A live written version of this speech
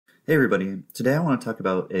Hey everybody, today I want to talk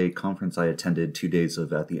about a conference I attended 2 days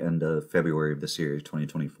of at the end of February of this year,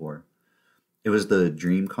 2024. It was the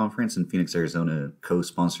Dream Conference in Phoenix, Arizona,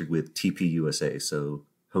 co-sponsored with TP USA, so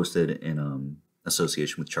hosted in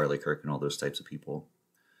association with Charlie Kirk and all those types of people.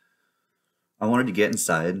 I wanted to get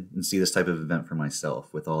inside and see this type of event for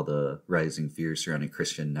myself with all the rising fears surrounding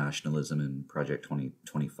Christian nationalism and Project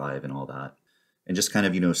 2025 and all that, and just kind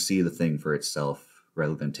of, see the thing for itself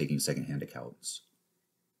rather than taking secondhand accounts.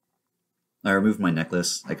 I removed my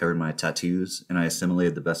necklace, I covered my tattoos, and I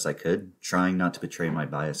assimilated the best I could, trying not to betray my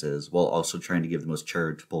biases, while also trying to give the most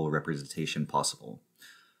charitable representation possible.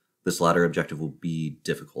 This latter objective will be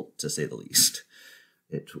difficult, to say the least.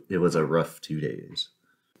 It was a rough 2 days.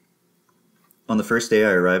 On the first day,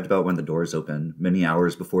 I arrived about when the doors opened, many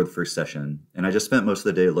hours before the first session, and I just spent most of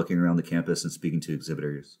the day looking around the campus and speaking to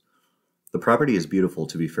exhibitors. The property is beautiful,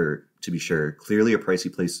 to be sure, clearly a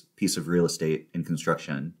pricey piece of real estate and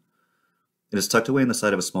construction. It is tucked away in the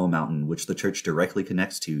side of a small mountain, which the church directly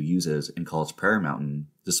connects to, uses, and calls Prayer Mountain,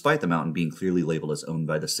 despite the mountain being clearly labeled as owned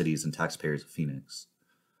by the cities and taxpayers of Phoenix.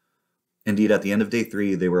 Indeed, at the end of day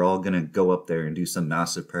 3, they were all going to go up there and do some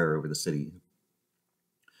massive prayer over the city.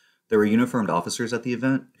 There were uniformed officers at the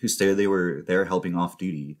event who stated they were there helping off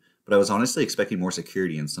duty, but I was honestly expecting more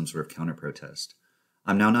security and some sort of counter-protest.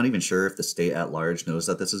 I'm now not even sure if the state at large knows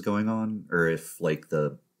that this is going on, or if,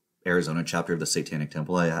 the Arizona chapter of the Satanic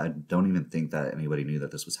Temple, I don't even think that anybody knew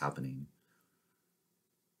that this was happening.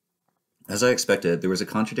 As I expected, there was a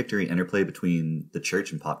contradictory interplay between the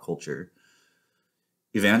church and pop culture.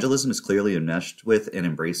 Evangelism is clearly enmeshed with and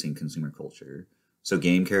embracing consumer culture, so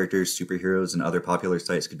game characters, superheroes, and other popular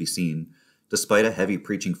sites could be seen, despite a heavy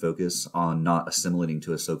preaching focus on not assimilating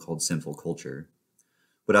to a so-called sinful culture.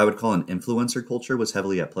 What I would call an influencer culture was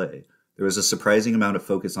heavily at play. There was a surprising amount of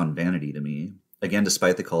focus on vanity to me, again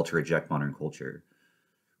despite the call to reject modern culture.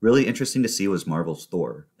 Really interesting to see was Marvel's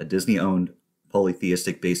Thor, a Disney-owned,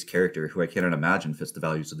 polytheistic-based character who I cannot imagine fits the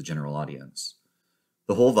values of the general audience.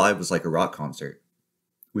 The whole vibe was like a rock concert,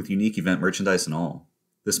 with unique event merchandise and all.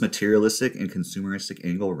 This materialistic and consumeristic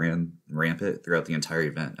angle ran rampant throughout the entire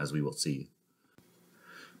event, as we will see.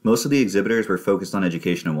 Most of the exhibitors were focused on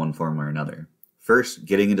education in one form or another. First,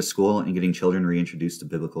 getting into school and getting children reintroduced to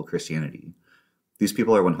biblical Christianity. These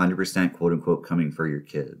people are 100% quote-unquote coming for your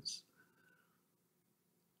kids.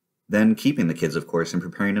 Then keeping the kids, of course, and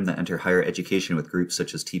preparing them to enter higher education with groups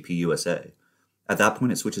such as TP USA. At that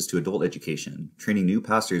point, it switches to adult education, training new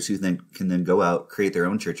pastors who can then go out, create their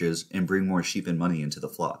own churches, and bring more sheep and money into the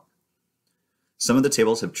flock. Some of the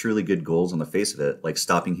tables have truly good goals on the face of it, like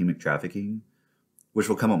stopping human trafficking, which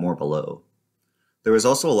will come up more below. There was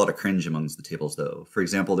also a lot of cringe amongst the tables, though. For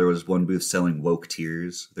example, there was one booth selling woke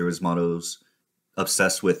tears. There was mottos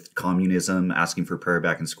obsessed with communism, asking for prayer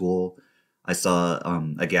back in school. I saw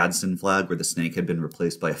a Gadsden flag where the snake had been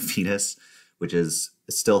replaced by a fetus, which is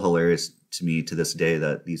still hilarious to me to this day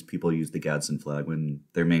that these people use the Gadsden flag when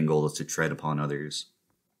their main goal is to tread upon others.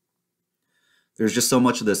 There's just so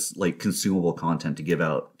much of this consumable content to give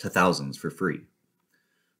out to thousands for free.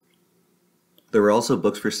 There were also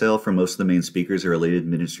books for sale from most of the main speakers or related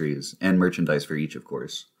ministries, and merchandise for each, of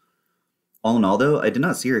course. All in all, though, I did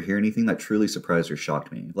not see or hear anything that truly surprised or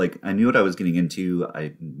shocked me. I knew what I was getting into,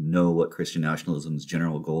 I know what Christian nationalism's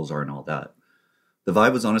general goals are and all that. The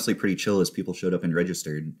vibe was honestly pretty chill as people showed up and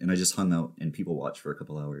registered, and I just hung out and people watched for a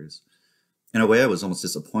couple hours. In a way, I was almost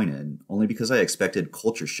disappointed, only because I expected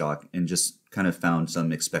culture shock and just kind of found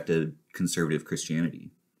some expected conservative Christianity.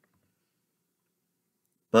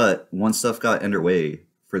 But once stuff got underway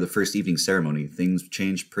for the first evening ceremony, things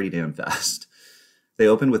changed pretty damn fast. They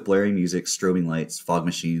opened with blaring music, strobing lights, fog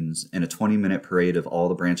machines, and a 20-minute parade of all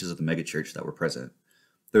the branches of the megachurch that were present.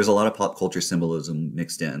 There was a lot of pop culture symbolism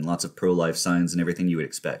mixed in, lots of pro-life signs and everything you would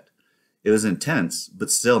expect. It was intense, but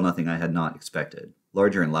still nothing I had not expected.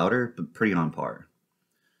 Larger and louder, but pretty on par.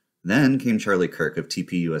 Then came Charlie Kirk of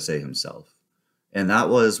TP USA himself. And that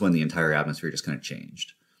was when the entire atmosphere just kind of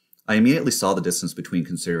changed. I immediately saw the distance between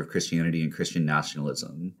conservative Christianity and Christian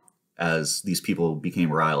nationalism as these people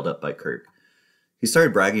became riled up by Kirk. He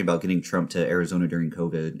started bragging about getting Trump to Arizona during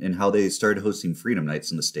COVID and how they started hosting Freedom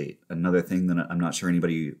Nights in the state. Another thing that I'm not sure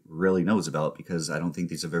anybody really knows about because I don't think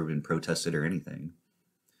these have ever been protested or anything.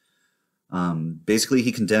 Basically,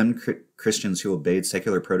 he condemned Christians who obeyed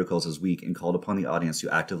secular protocols as weak and called upon the audience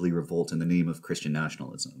to actively revolt in the name of Christian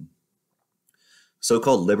nationalism.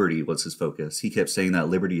 So-called liberty was his focus. He kept saying that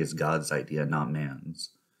liberty is God's idea, not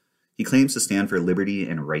man's. He claims to stand for liberty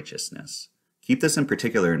and righteousness. Keep this in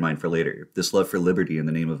particular in mind for later, this love for liberty in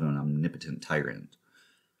the name of an omnipotent tyrant.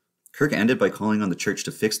 Kirk ended by calling on the church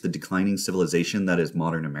to fix the declining civilization that is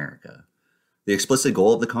modern America. The explicit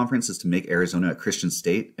goal of the conference is to make Arizona a Christian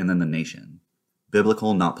state and then the nation.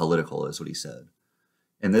 Biblical, not political, is what he said.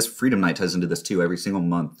 And this Freedom Night ties into this too. Every single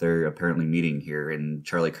month they're apparently meeting here, and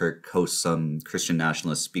Charlie Kirk hosts some Christian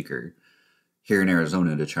nationalist speaker here in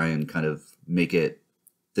Arizona to try and kind of make it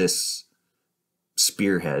this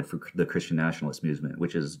spearhead for the Christian nationalist movement,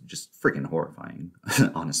 which is just freaking horrifying,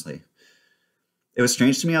 honestly. It was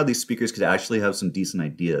strange to me how these speakers could actually have some decent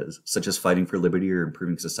ideas, such as fighting for liberty or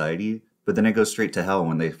improving society, but then it goes straight to hell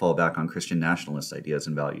when they fall back on Christian nationalist ideas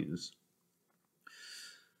and values.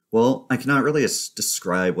 Well, I cannot really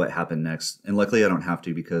describe what happened next, and luckily I don't have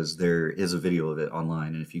to because there is a video of it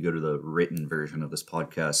online, and if you go to the written version of this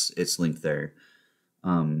podcast, it's linked there.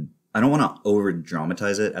 I don't want to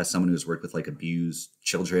over-dramatize it as someone who's worked with like abused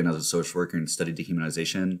children as a social worker and studied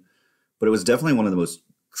dehumanization, but it was definitely one of the most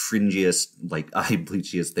cringiest, like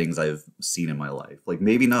eye-bleachiest things I've seen in my life. Like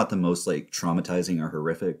maybe not the most like traumatizing or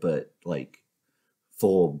horrific, but like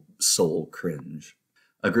full soul cringe.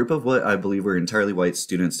 A group of what I believe were entirely white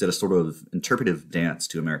students did a sort of interpretive dance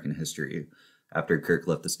to American history after Kirk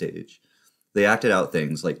left the stage. They acted out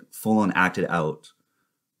things, like full-on acted out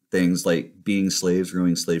things like being slaves,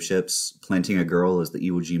 ruining slave ships, planting a girl as the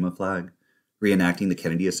Iwo Jima flag, reenacting the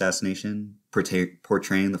Kennedy assassination,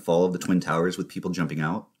 portraying the fall of the Twin Towers with people jumping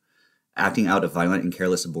out, acting out a violent and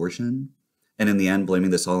careless abortion, and in the end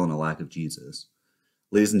blaming this all on a lack of Jesus.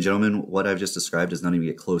 Ladies and gentlemen, what I've just described does not even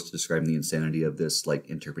get close to describing the insanity of this like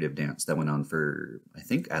interpretive dance that went on for, I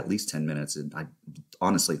think, at least 10 minutes. And I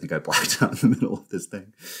honestly think I blacked out in the middle of this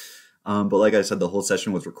thing. But like I said, the whole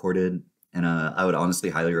session was recorded. And I would honestly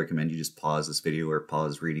highly recommend you just pause this video or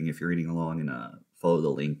pause reading if you're reading along and follow the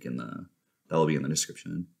link that will be in the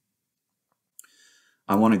description.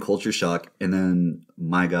 I wanted culture shock, and then,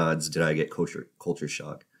 my gods, did I get culture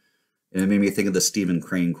shock. And it made me think of the Stephen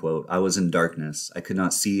Crane quote, "I was in darkness. I could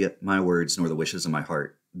not see my words nor the wishes of my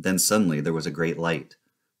heart. Then suddenly there was a great light.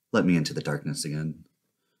 Let me into the darkness again."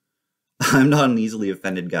 I'm not an easily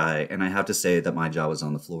offended guy, and I have to say that my jaw was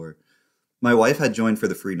on the floor. My wife had joined for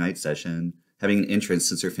the free night session, having an interest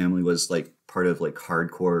since her family was like part of like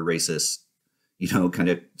hardcore racist, kind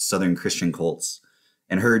of Southern Christian cults,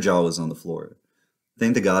 and her jaw was on the floor.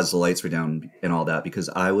 Thank the gods the lights were down and all that, because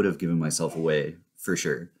I would have given myself away, for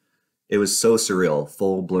sure. It was so surreal,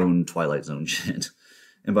 full-blown Twilight Zone shit.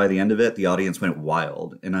 And by the end of it, the audience went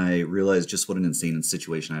wild, and I realized just what an insane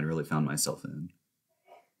situation I'd really found myself in.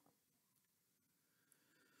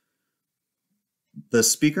 The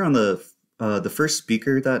speaker on the first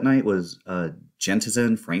speaker that night was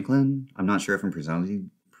Jentizen Franklin. I'm not sure if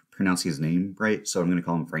I'm pronouncing his name right, so I'm going to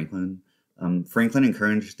call him Franklin. Franklin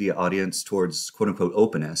encouraged the audience towards quote-unquote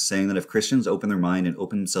openness, saying that if Christians open their mind and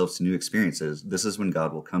open themselves to new experiences, this is when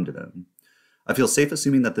God will come to them. I feel safe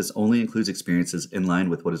assuming that this only includes experiences in line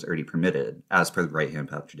with what is already permitted, as per the right-hand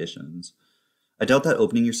path traditions. I doubt that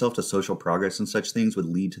opening yourself to social progress and such things would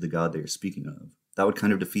lead to the God they are speaking of. That would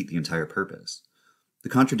kind of defeat the entire purpose. The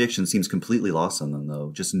contradiction seems completely lost on them,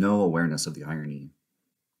 though, just no awareness of the irony.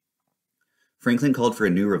 Franklin called for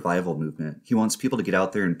a new revival movement. He wants people to get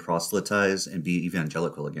out there and proselytize and be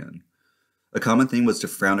evangelical again. A common thing was to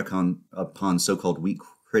frown upon so-called weak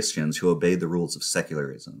Christians who obeyed the rules of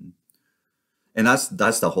secularism. And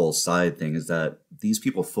that's the whole side thing, is that these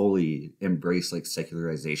people fully embrace like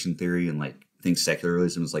secularization theory and like think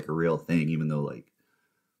secularism is like a real thing, even though like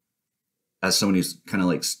as someone who's kind of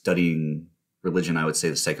like studying religion, I would say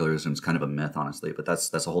that secularism is kind of a myth, honestly, but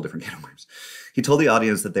that's a whole different can of worms. He told the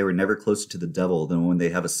audience that they were never closer to the devil than when they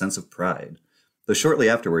have a sense of pride, though shortly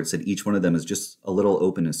afterwards said each one of them is just a little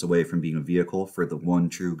openness away from being a vehicle for the one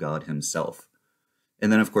true God himself.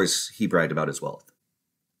 And then, of course, he bragged about his wealth.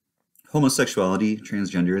 Homosexuality,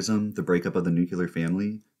 transgenderism, the breakup of the nuclear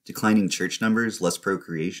family, declining church numbers, less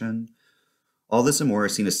procreation, all this and more are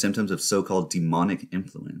seen as symptoms of so-called demonic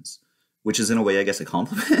influence, which is in a way, I guess, a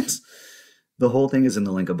compliment. The whole thing is in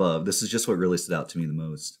the link above. This is just what really stood out to me the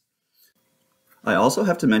most. I also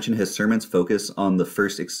have to mention his sermon's focus on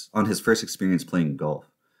his first experience playing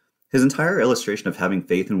golf. His entire illustration of having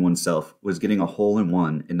faith in oneself was getting a hole in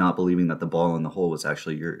one and not believing that the ball in the hole was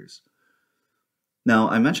actually yours. Now,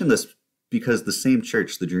 I mention this because the same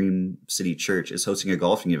church, the Dream City Church, is hosting a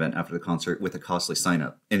golfing event after the concert with a costly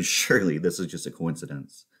sign-up, and surely this is just a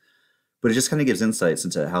coincidence. But it just kind of gives insights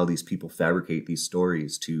into how these people fabricate these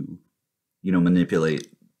stories to manipulate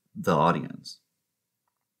the audience.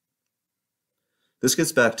 This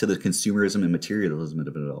gets back to the consumerism and materialism of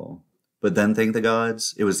it all. But then, thank the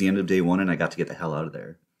gods, it was the end of day one and I got to get the hell out of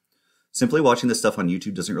there. Simply watching this stuff on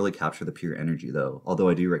YouTube doesn't really capture the pure energy, though, although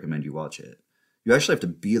I do recommend you watch it. You actually have to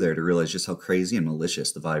be there to realize just how crazy and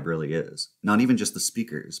malicious the vibe really is. Not even just the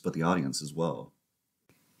speakers, but the audience as well.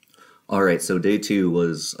 All right, so day 2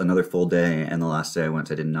 was another full day, and the last day I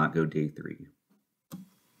went, I did not go day 3.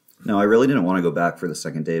 Now, I really didn't want to go back for the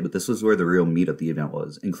second day, but this was where the real meat of the event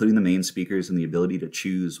was, including the main speakers and the ability to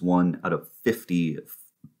choose one out of 50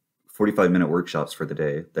 45-minute workshops for the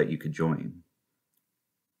day that you could join.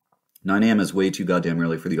 9 a.m. is way too goddamn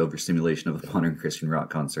early for the overstimulation of a modern Christian rock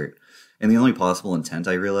concert, and the only possible intent,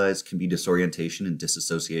 I realized, can be disorientation and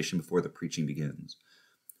disassociation before the preaching begins.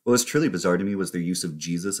 What was truly bizarre to me was their use of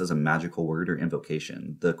Jesus as a magical word or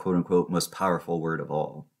invocation, the quote-unquote most powerful word of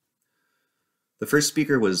all. The first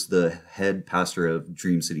speaker was the head pastor of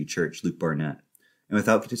Dream City Church, Luke Barnett, and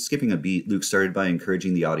without skipping a beat, Luke started by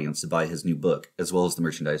encouraging the audience to buy his new book, as well as the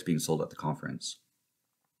merchandise being sold at the conference.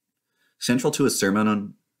 Central to his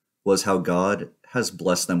sermon was how God has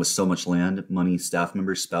blessed them with so much land, money, staff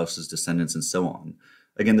members, spouses, descendants, and so on.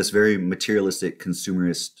 Again, this very materialistic,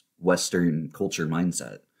 consumerist, Western culture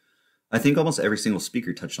mindset. I think almost every single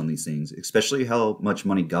speaker touched on these things, especially how much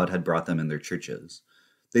money God had brought them in their churches.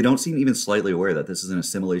 They don't seem even slightly aware that this is an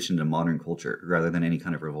assimilation to modern culture rather than any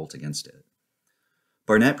kind of revolt against it.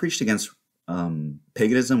 Barnett preached against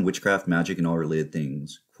paganism, witchcraft, magic, and all related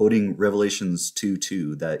things, quoting Revelations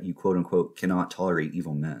 2:2 that you quote-unquote cannot tolerate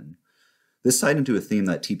evil men. This tied into a theme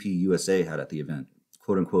that TPUSA had at the event,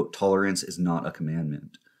 quote-unquote tolerance is not a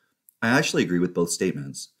commandment. I actually agree with both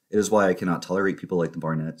statements. It is why I cannot tolerate people like the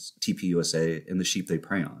Barnetts, TPUSA, and the sheep they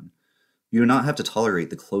prey on. You do not have to tolerate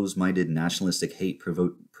the closed-minded nationalistic hate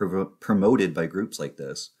promoted by groups like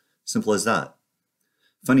this. Simple as that.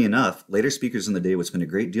 Funny enough, later speakers in the day would spend a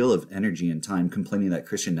great deal of energy and time complaining that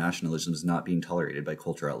Christian nationalism is not being tolerated by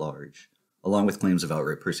culture at large, along with claims of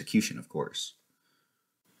outright persecution, of course.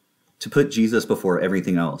 To put Jesus before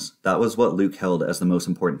everything else, that was what Luke held as the most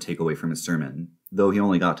important takeaway from his sermon, though he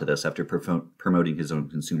only got to this after promoting his own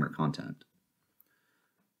consumer content.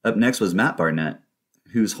 Up next was Matt Barnett,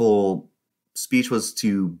 whose whole speech was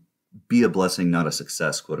to be a blessing, not a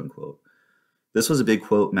success, quote-unquote. This was a big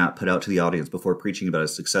quote Matt put out to the audience before preaching about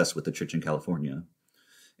his success with the church in California.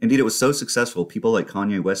 Indeed, it was so successful, people like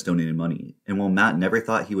Kanye West donated money, and while Matt never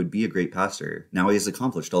thought he would be a great pastor, now he has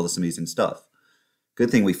accomplished all this amazing stuff. Good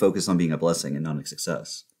thing we focus on being a blessing and not a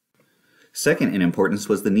success. Second in importance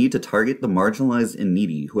was the need to target the marginalized and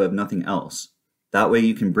needy who have nothing else. That way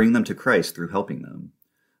you can bring them to Christ through helping them.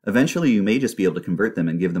 Eventually you may just be able to convert them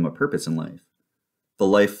and give them a purpose in life. The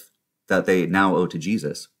life that they now owe to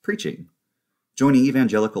Jesus, preaching. Joining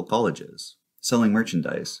evangelical colleges, selling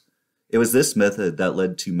merchandise. It was this method that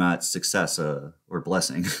led to Matt's success, or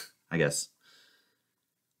blessing, I guess.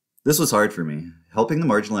 This was hard for me. Helping the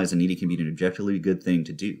marginalized and needy can be an objectively good thing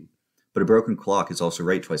to do, but a broken clock is also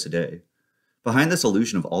right twice a day. Behind this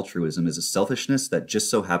illusion of altruism is a selfishness that just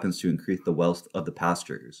so happens to increase the wealth of the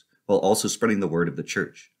pastors, while also spreading the word of the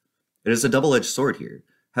church. It is a double-edged sword here.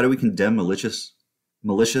 How do we condemn malicious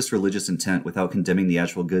religious intent without condemning the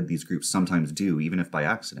actual good these groups sometimes do, even if by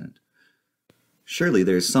accident? Surely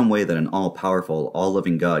there is some way that an all-powerful,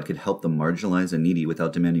 all-loving God could help the marginalized and needy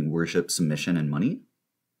without demanding worship, submission, and money?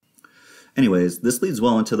 Anyways, this leads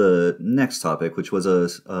well into the next topic, which was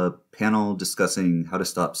a panel discussing how to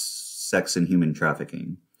stop sex and human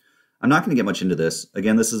trafficking. I'm not going to get much into this.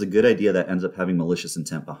 Again, this is a good idea that ends up having malicious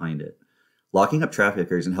intent behind it. Locking up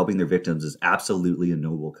traffickers and helping their victims is absolutely a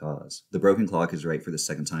noble cause. The broken clock is right for the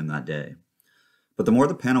second time that day. But the more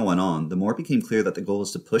the panel went on, the more it became clear that the goal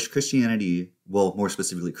is to push Christianity, well, more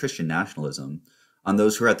specifically Christian nationalism, on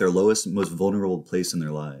those who are at their lowest, most vulnerable place in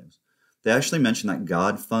their lives. They actually mentioned that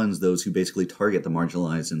God funds those who basically target the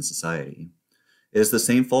marginalized in society. It is the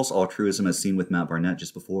same false altruism as seen with Matt Barnett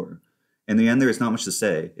just before. In the end, there is not much to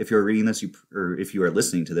say. If you're reading this, or if you are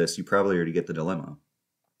listening to this, you probably already get the dilemma.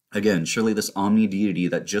 Again, surely this omni-deity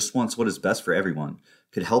that just wants what is best for everyone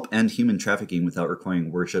could help end human trafficking without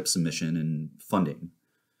requiring worship, submission, and funding.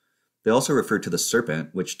 They also refer to the serpent,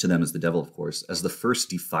 which to them is the devil, of course, as the first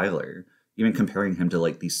defiler, even comparing him to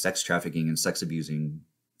like these sex trafficking and sex abusing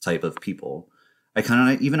type of people. I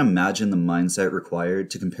cannot even imagine the mindset required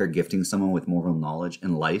to compare gifting someone with moral knowledge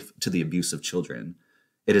and life to the abuse of children.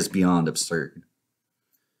 It is beyond absurd.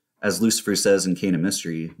 As Lucifer says in Cain and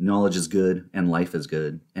Mystery, knowledge is good and life is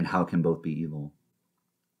good, and how can both be evil?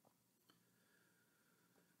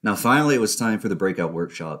 Now finally it was time for the breakout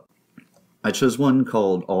workshop. I chose one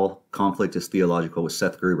called All Conflict is Theological with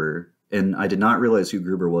Seth Gruber, and I did not realize who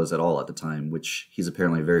Gruber was at all at the time, which he's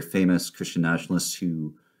apparently a very famous Christian nationalist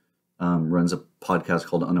who runs a podcast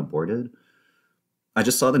called Unaborted. I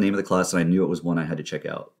just saw the name of the class and I knew it was one I had to check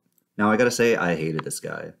out. Now I gotta say, I hated this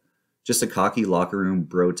guy. Just a cocky locker room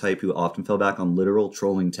bro type who often fell back on literal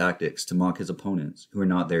trolling tactics to mock his opponents, who are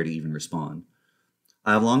not there to even respond.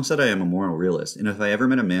 I have long said I am a moral realist, and if I ever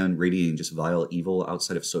met a man radiating just vile evil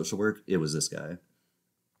outside of social work, it was this guy.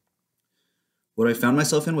 What I found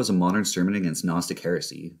myself in was a modern sermon against Gnostic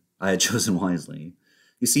heresy. I had chosen wisely.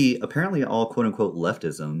 You see, apparently all quote-unquote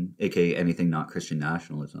leftism, aka anything not Christian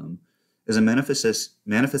nationalism, is a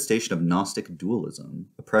manifestation of Gnostic dualism,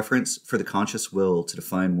 a preference for the conscious will to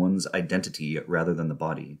define one's identity rather than the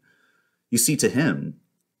body. You see, to him,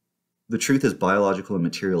 the truth is biological and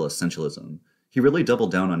material essentialism. He really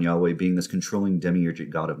doubled down on Yahweh being this controlling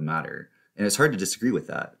demiurgic god of matter, and it's hard to disagree with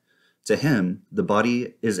that. To him, the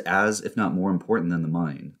body is as, if not more important than the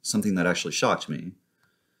mind, something that actually shocked me.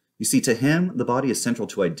 You see, to him, the body is central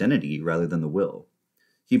to identity rather than the will.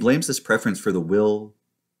 He blames this preference for the will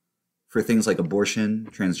for things like abortion,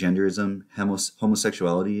 transgenderism,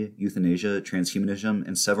 homosexuality, euthanasia, transhumanism,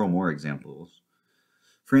 and several more examples.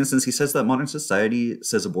 For instance, he says that modern society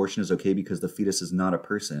says abortion is okay because the fetus is not a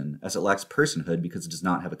person, as it lacks personhood because it does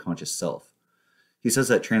not have a conscious self. He says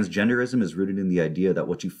that transgenderism is rooted in the idea that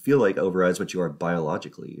what you feel like overrides what you are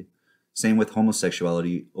biologically. Same with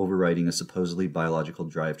homosexuality overriding a supposedly biological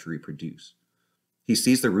drive to reproduce. He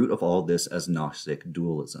sees the root of all this as Gnostic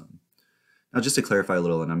dualism. Now, just to clarify a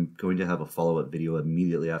little, and I'm going to have a follow-up video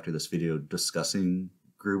immediately after this video discussing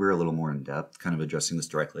Gruber a little more in depth, kind of addressing this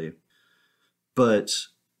directly. But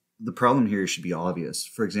the problem here should be obvious.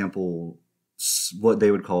 For example, what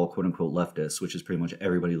they would call quote-unquote leftists, which is pretty much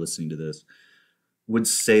everybody listening to this, would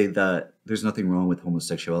say that there's nothing wrong with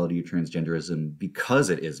homosexuality or transgenderism because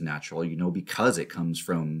it is natural, because it comes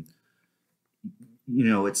from,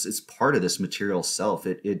 it's part of this material self.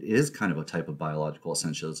 It is kind of a type of biological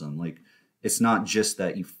essentialism. Like, it's not just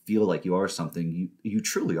that you feel like you are something, you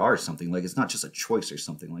truly are something. Like, it's not just a choice or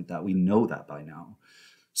something like that. We know that by now.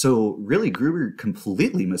 So really, Gruber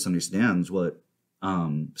completely misunderstands what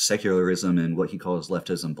secularism and what he calls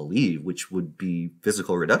leftism believe, which would be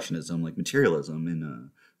physical reductionism, like materialism and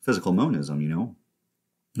physical monism,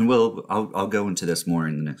 And well, I'll go into this more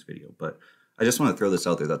in the next video, but I just want to throw this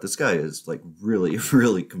out there that this guy is like really,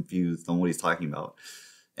 really confused on what he's talking about.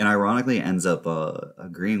 And ironically ends up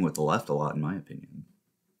agreeing with the left a lot, in my opinion.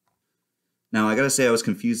 Now, I gotta say I was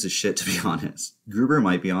confused as shit, to be honest. Gruber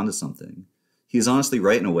might be onto something. He's honestly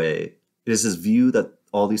right in a way. It is his view that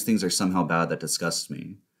all these things are somehow bad that disgusts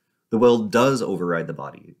me. The will does override the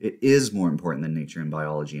body. It is more important than nature and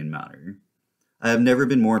biology and matter. I have never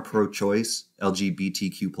been more pro-choice,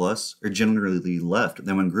 LGBTQ+, or generally left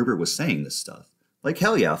than when Gruber was saying this stuff. Like,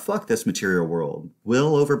 hell yeah, fuck this material world.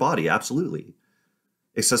 Will over body, absolutely.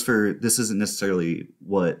 Except for this isn't necessarily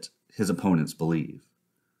what his opponents believe.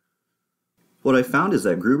 What I found is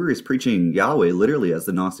that Gruber is preaching Yahweh literally as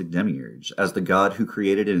the Gnostic demiurge, as the god who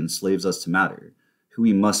created and enslaves us to matter, who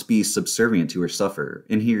we must be subservient to or suffer,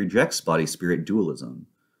 and he rejects body-spirit dualism.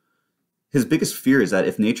 His biggest fear is that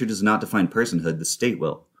if nature does not define personhood, the state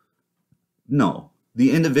will. No,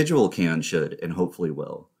 the individual can, should, and hopefully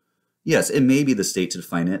will. Yes, it may be the state to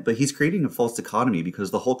define it, but he's creating a false dichotomy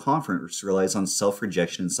because the whole conference relies on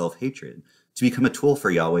self-rejection and self-hatred, to become a tool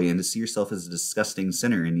for Yahweh and to see yourself as a disgusting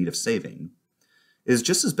sinner in need of saving. It is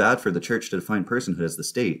just as bad for the church to define personhood as the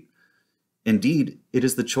state. Indeed, it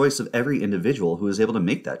is the choice of every individual who is able to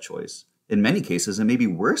make that choice. In many cases, it may be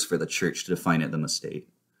worse for the church to define it than the state.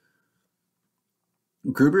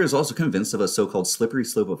 Gruber is also convinced of a so-called slippery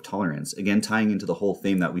slope of tolerance, again tying into the whole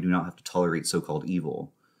theme that we do not have to tolerate so-called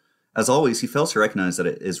evil. As always, he fails to recognize that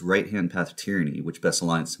it is right-hand path tyranny which best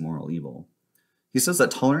aligns to moral evil. He says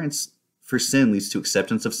that tolerance for sin leads to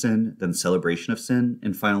acceptance of sin, then celebration of sin,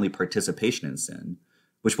 and finally participation in sin,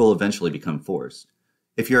 which will eventually become forced.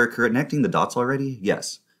 If you are connecting the dots already,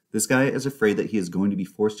 yes, this guy is afraid that he is going to be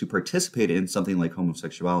forced to participate in something like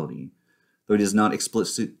homosexuality, though he does not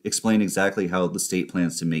explain exactly how the state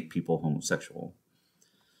plans to make people homosexual.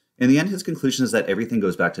 In the end, his conclusion is that everything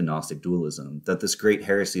goes back to Gnostic dualism, that this great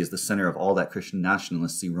heresy is the center of all that Christian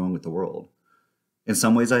nationalists see wrong with the world. In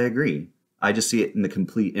some ways, I agree. I just see it in the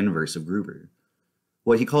complete inverse of Gruber.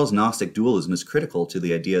 What he calls Gnostic dualism is critical to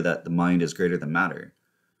the idea that the mind is greater than matter.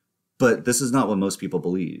 But this is not what most people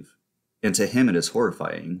believe, and to him it is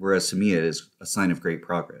horrifying, whereas to me it is a sign of great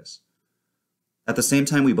progress. At the same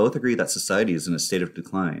time, we both agree that society is in a state of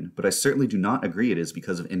decline, but I certainly do not agree it is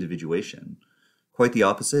because of individuation. Quite the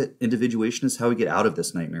opposite, individuation is how we get out of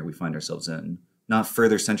this nightmare we find ourselves in, not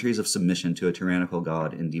further centuries of submission to a tyrannical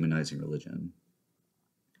god and demonizing religion.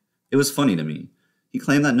 It was funny to me. He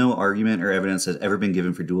claimed that no argument or evidence has ever been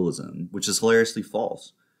given for dualism, which is hilariously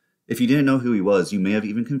false. If you didn't know who he was, you may have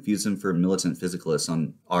even confused him for a militant physicalist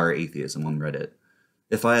on r/atheism on Reddit.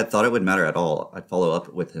 If I had thought it would matter at all, I'd follow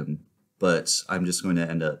up with him, but I'm just going to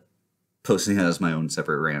end up posting it as my own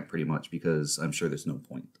separate rant pretty much because I'm sure there's no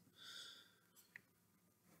point.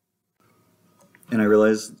 And I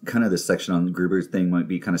realize kind of this section on Gruber's thing might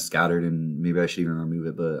be kind of scattered and maybe I should even remove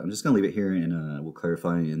it, but I'm just going to leave it here and we'll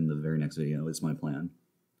clarify in the very next video. It's my plan.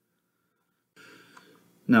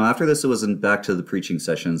 Now, after this, it was back to the preaching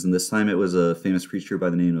sessions, and this time it was a famous preacher by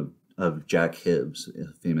the name of Jack Hibbs,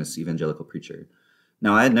 a famous evangelical preacher.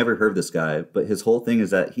 Now, I had never heard of this guy, but his whole thing is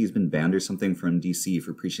that he's been banned or something from DC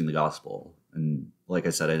for preaching the gospel. And like I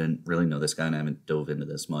said, I didn't really know this guy, and I haven't dove into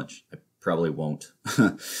this much. I probably won't.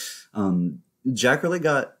 Jack really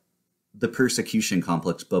got the persecution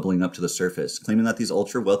complex bubbling up to the surface, claiming that these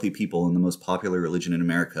ultra-wealthy people in the most popular religion in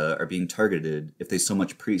America are being targeted if they so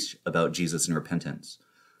much preach about Jesus and repentance.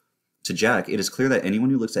 To Jack, it is clear that anyone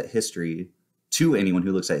who looks at history,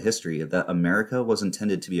 that America was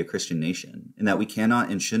intended to be a Christian nation, and that we cannot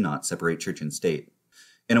and should not separate church and state.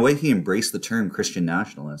 In a way, he embraced the term Christian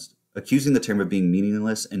nationalist, accusing the term of being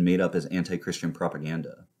meaningless and made up as anti-Christian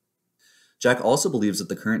propaganda. Jack also believes that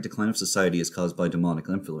the current decline of society is caused by demonic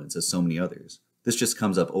influence, as so many others. This just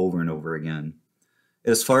comes up over and over again. It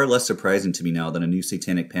is far less surprising to me now that a new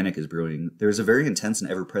satanic panic is brewing. There is a very intense and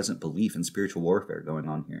ever-present belief in spiritual warfare going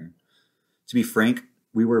on here. To be frank,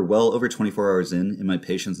 we were well over 24 hours in, and my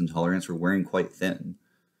patience and tolerance were wearing quite thin.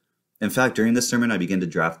 In fact, during this sermon, I began to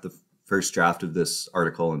draft the first draft of this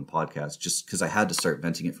article and podcast just because I had to start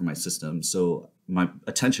venting it from my system, so my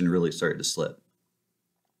attention really started to slip.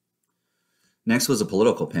 Next was a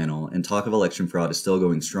political panel, and talk of election fraud is still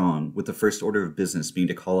going strong, with the first order of business being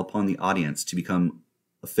to call upon the audience to become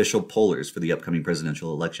official pollers for the upcoming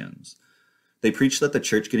presidential elections. They preach that the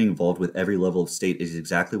church getting involved with every level of state is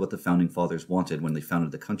exactly what the founding fathers wanted when they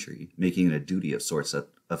founded the country, making it a duty of sorts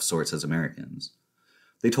as Americans.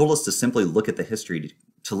 They told us to simply look at history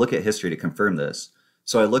to confirm this,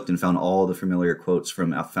 so I looked and found all the familiar quotes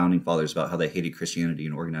from our founding fathers about how they hated Christianity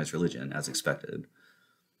and organized religion, as expected.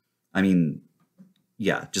 I mean,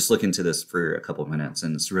 yeah, just look into this for a couple of minutes,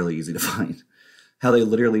 and it's really easy to find. How they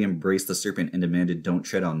literally embraced the serpent and demanded, "Don't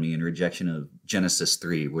tread on me," in rejection of Genesis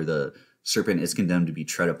 3, where the serpent is condemned to be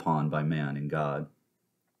tread upon by man and God.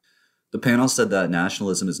 The panel said that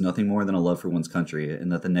nationalism is nothing more than a love for one's country,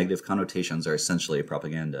 and that the negative connotations are essentially a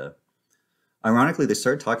propaganda. Ironically, they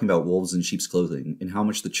started talking about wolves in sheep's clothing, and how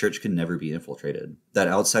much the church could never be infiltrated, that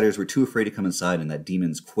outsiders were too afraid to come inside, and that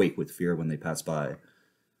demons quake with fear when they pass by.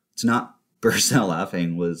 To not burst out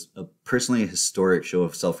laughing was personally a historic show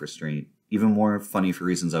of self-restraint, even more funny for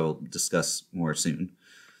reasons I will discuss more soon.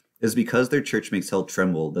 It is because their church makes hell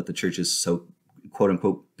tremble that the church is so,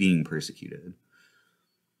 quote-unquote, being persecuted.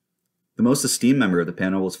 The most esteemed member of the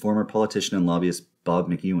panel was former politician and lobbyist Bob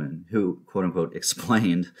McEwen, who, quote-unquote,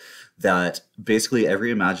 explained that basically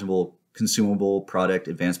every imaginable consumable product,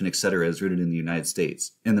 advancement, etc. is rooted in the United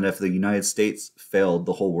States, and that if the United States failed,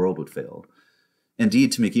 the whole world would fail.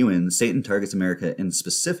 Indeed, to McEwen, Satan targets America in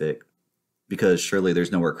specific because surely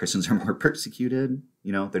there's nowhere Christians are more persecuted.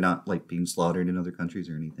 You know, they're not like being slaughtered in other countries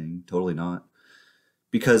or anything. Totally not.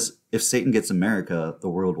 Because if Satan gets America, the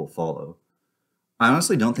world will follow. I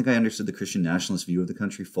honestly don't think I understood the Christian nationalist view of the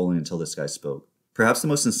country fully until this guy spoke. Perhaps the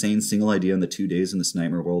most insane single idea in the 2 days in this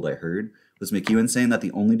nightmare world I heard was McEwen saying that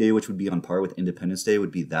the only day which would be on par with Independence Day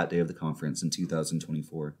would be that day of the conference in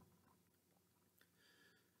 2024.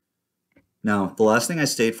 Now, the last thing I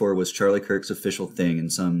stayed for was Charlie Kirk's official thing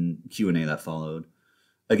and some Q&A that followed.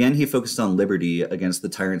 Again, he focused on liberty against the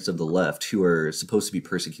tyrants of the left who are supposed to be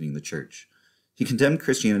persecuting the church. He condemned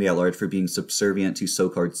Christianity at large for being subservient to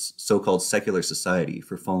so-called secular society,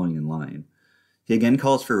 for following in line. He again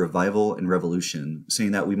calls for revival and revolution,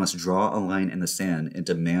 saying that we must draw a line in the sand and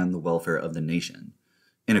demand the welfare of the nation,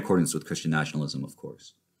 in accordance with Christian nationalism, of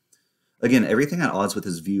course. Again, everything at odds with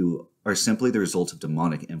his view are simply the result of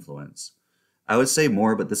demonic influence. I would say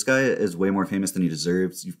more, but this guy is way more famous than he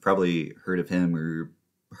deserves. You've probably heard of him or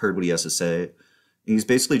heard what he has to say. He's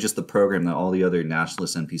basically just the program that all the other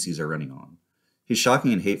nationalist NPCs are running on. He's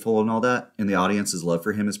shocking and hateful and all that, and the audience's love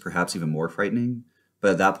for him is perhaps even more frightening,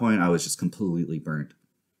 but at that point I was just completely burnt.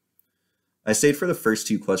 I stayed for the first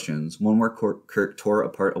two questions, one where Kirk tore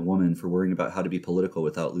apart a woman for worrying about how to be political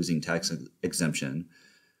without losing tax exemption.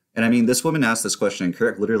 And I mean, this woman asked this question, and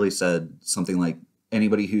Kirk literally said something like,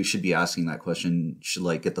 anybody who should be asking that question should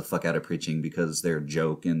like get the fuck out of preaching because they're a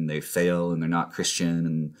joke and they fail and they're not Christian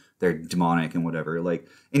and they're demonic and whatever. Like,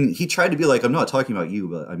 and he tried to be like, I'm not talking about you,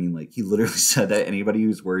 but I mean, like, he literally said that anybody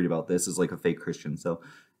who's worried about this is like a fake Christian. So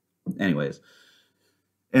anyways,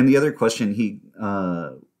 and the other question, he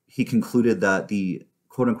concluded that the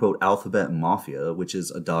quote-unquote alphabet mafia, which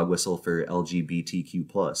is a dog whistle for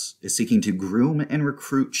LGBTQ+, is seeking to groom and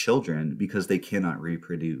recruit children because they cannot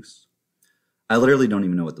reproduce. I literally don't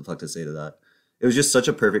even know what the fuck to say to that. It was just such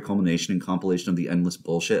a perfect culmination and compilation of the endless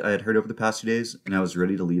bullshit I had heard over the past few days, and I was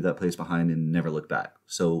ready to leave that place behind and never look back.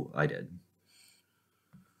 So I did.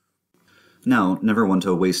 Now, never one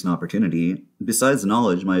to waste an opportunity. Besides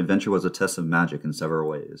knowledge, my adventure was a test of magic in several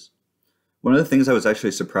ways. One of the things I was actually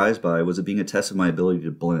surprised by was it being a test of my ability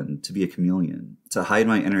to blend, to be a chameleon, to hide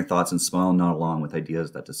my inner thoughts and smile and nod along with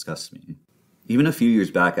ideas that disgust me. Even a few years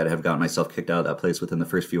back, I'd have gotten myself kicked out of that place within the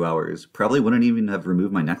first few hours, probably wouldn't even have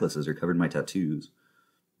removed my necklaces or covered my tattoos.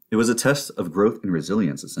 It was a test of growth and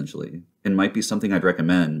resilience, essentially, and might be something I'd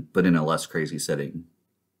recommend, but in a less crazy setting.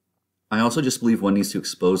 I also just believe one needs to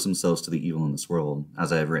expose themselves to the evil in this world,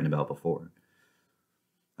 as I have written about before.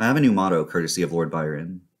 I have a new motto courtesy of Lord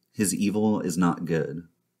Byron: his evil is not good.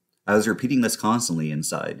 I was repeating this constantly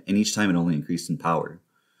inside, and each time it only increased in power.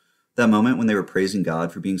 That moment when they were praising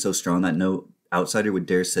God for being so strong that no outsider would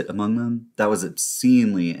dare sit among them, that was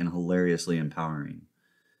obscenely and hilariously empowering.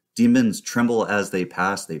 Demons tremble as they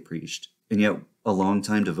pass, they preached, and yet a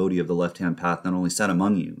long-time devotee of the left-hand path not only sat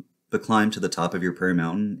among you, but climbed to the top of your prayer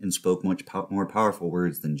mountain and spoke much more powerful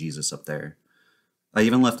words than Jesus up there. I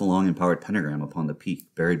even left a long empowered pentagram upon the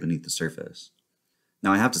peak, buried beneath the surface.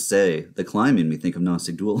 Now I have to say, the climb made me think of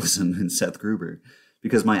Gnostic dualism and Seth Gruber,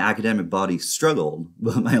 because my academic body struggled,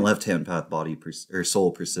 but my left-hand path body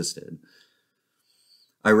soul persisted.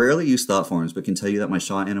 I rarely use thought forms, but can tell you that my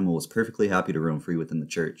Shaw animal was perfectly happy to roam free within the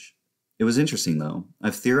church. It was interesting, though.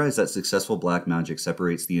 I've theorized that successful black magic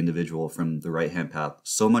separates the individual from the right-hand path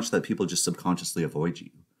so much that people just subconsciously avoid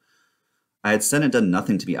you. I had said and done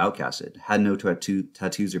nothing to be outcasted, had no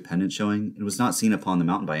tattoos or pendants showing, and was not seen upon the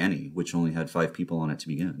mountain by any, which only had 5 people on it to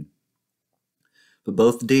begin. But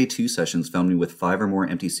both day 2 sessions found me with 5 or more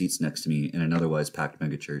empty seats next to me in an otherwise packed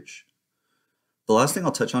megachurch. The last thing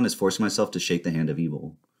I'll touch on is forcing myself to shake the hand of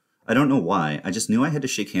evil. I don't know why, I just knew I had to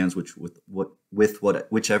shake hands with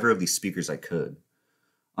whichever of these speakers I could.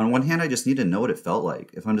 On one hand, I just need to know what it felt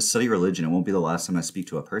like. If I'm to study religion, it won't be the last time I speak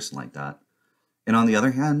to a person like that. And on the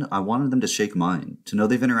other hand, I wanted them to shake mine, to know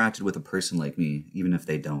they've interacted with a person like me, even if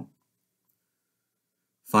they don't.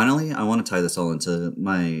 Finally, I want to tie this all into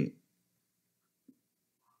my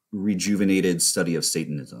rejuvenated study of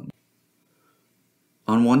Satanism.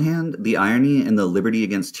 On one hand, the irony in the liberty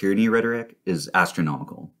against tyranny rhetoric is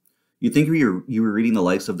astronomical. You'd think you were reading the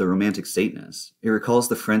likes of the Romantic Satanists. It recalls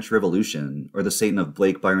the French Revolution, or the Satan of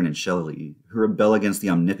Blake, Byron, and Shelley, who rebel against the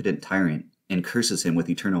omnipotent tyrant and curses him with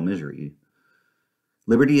eternal misery.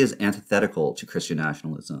 Liberty is antithetical to Christian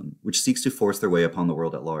nationalism, which seeks to force their way upon the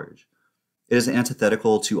world at large. It is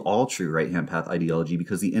antithetical to all true right-hand path ideology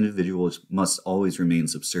because the individual must always remain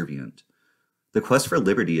subservient. The quest for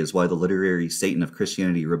liberty is why the literary Satan of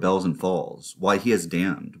Christianity rebels and falls, why he is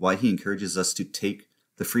damned, why he encourages us to take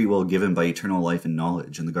the free will given by eternal life and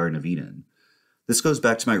knowledge in the Garden of Eden. This goes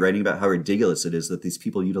back to my writing about how ridiculous it is that these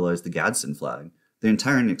people utilize the Gadsden flag. Their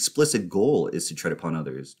entire and explicit goal is to tread upon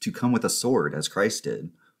others, to come with a sword, as Christ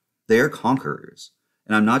did. They are conquerors,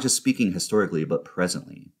 and I'm not just speaking historically, but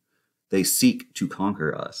presently. They seek to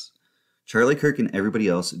conquer us. Charlie Kirk and everybody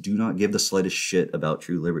else do not give the slightest shit about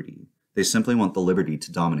true liberty. They simply want the liberty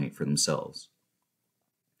to dominate for themselves.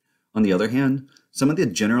 On the other hand, some of the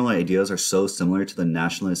general ideas are so similar to the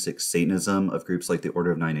nationalistic Satanism of groups like the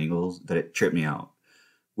Order of Nine Angles that it tripped me out,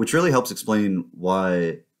 which really helps explain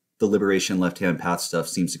why the liberation left-hand path stuff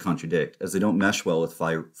seems to contradict, as they don't mesh well with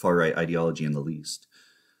far-right ideology in the least.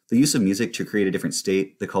 The use of music to create a different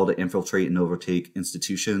state, the call to infiltrate and overtake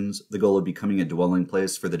institutions, the goal of becoming a dwelling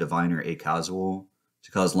place for the divine or acasual,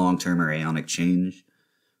 to cause long-term or aeonic change,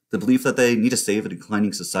 the belief that they need to save a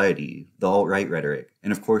declining society, the alt-right rhetoric,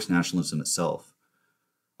 and of course nationalism itself.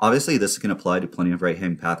 Obviously this can apply to plenty of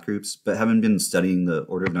right-hand path groups, but having been studying the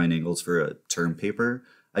Order of Nine Angles for a term paper,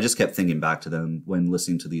 I just kept thinking back to them when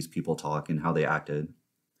listening to these people talk and how they acted.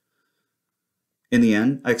 In the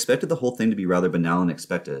end, I expected the whole thing to be rather banal and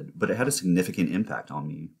expected, but it had a significant impact on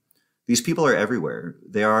me. These people are everywhere.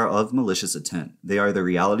 They are of malicious intent. They are the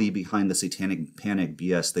reality behind the satanic panic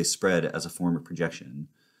BS they spread as a form of projection.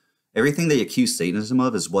 Everything they accuse Satanism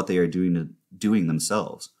of is what they are doing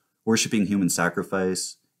themselves. Worshipping human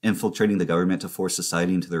sacrifice, infiltrating the government to force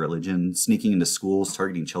society into their religion, sneaking into schools,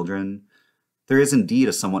 targeting children. There is indeed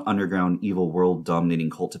a somewhat underground, evil, world-dominating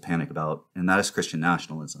cult to panic about, and that is Christian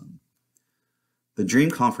nationalism. The Dream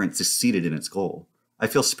Conference succeeded in its goal. I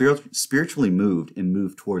feel spiritually moved and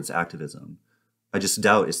moved towards activism. I just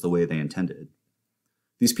doubt it's the way they intended.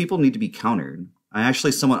 These people need to be countered. I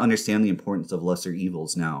actually somewhat understand the importance of lesser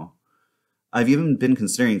evils now. I've even been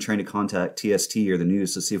considering trying to contact TST or the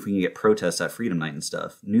news to see if we can get protests at Freedom Night and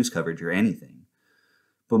stuff, news coverage or anything.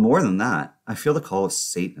 But more than that, I feel the call of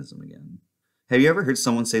Satanism again. Have you ever heard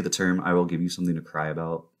someone say the term, "I will give you something to cry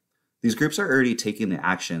about"? These groups are already taking the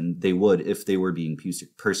action they would if they were being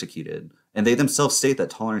persecuted, and they themselves state that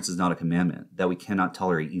tolerance is not a commandment, that we cannot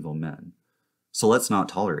tolerate evil men. So let's not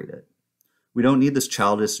tolerate it. We don't need this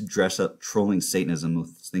childish, dress-up, trolling Satanism we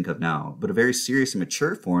think of now, but a very serious and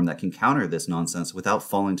mature form that can counter this nonsense without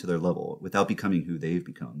falling to their level, without becoming who they've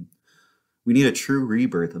become. We need a true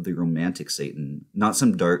rebirth of the romantic Satan, not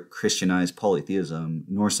some dark, Christianized polytheism,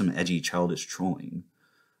 nor some edgy, childish trolling.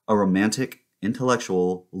 A romantic,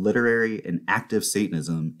 intellectual, literary, and active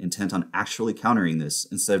Satanism intent on actually countering this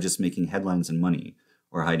instead of just making headlines and money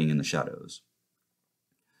or hiding in the shadows.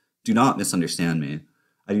 Do not misunderstand me.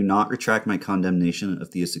 I do not retract my condemnation of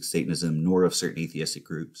theistic Satanism nor of certain atheistic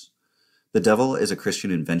groups. The devil is a Christian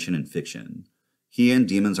invention and fiction. He and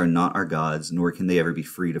demons are not our gods, nor can they ever be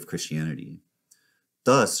freed of Christianity.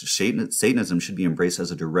 Thus, Satanism should be embraced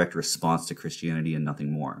as a direct response to Christianity and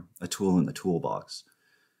nothing more, a tool in the toolbox.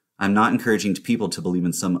 I'm not encouraging people to believe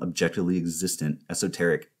in some objectively existent,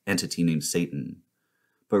 esoteric entity named Satan,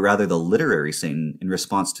 but rather the literary Satan in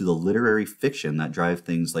response to the literary fiction that drive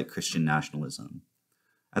things like Christian nationalism.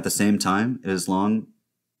 At the same time, it is long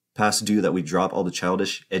past due that we drop all the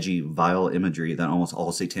childish, edgy, vile imagery that almost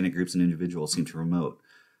all satanic groups and individuals seem to promote,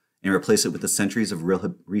 and replace it with the centuries of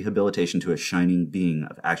rehabilitation to a shining being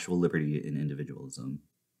of actual liberty and individualism.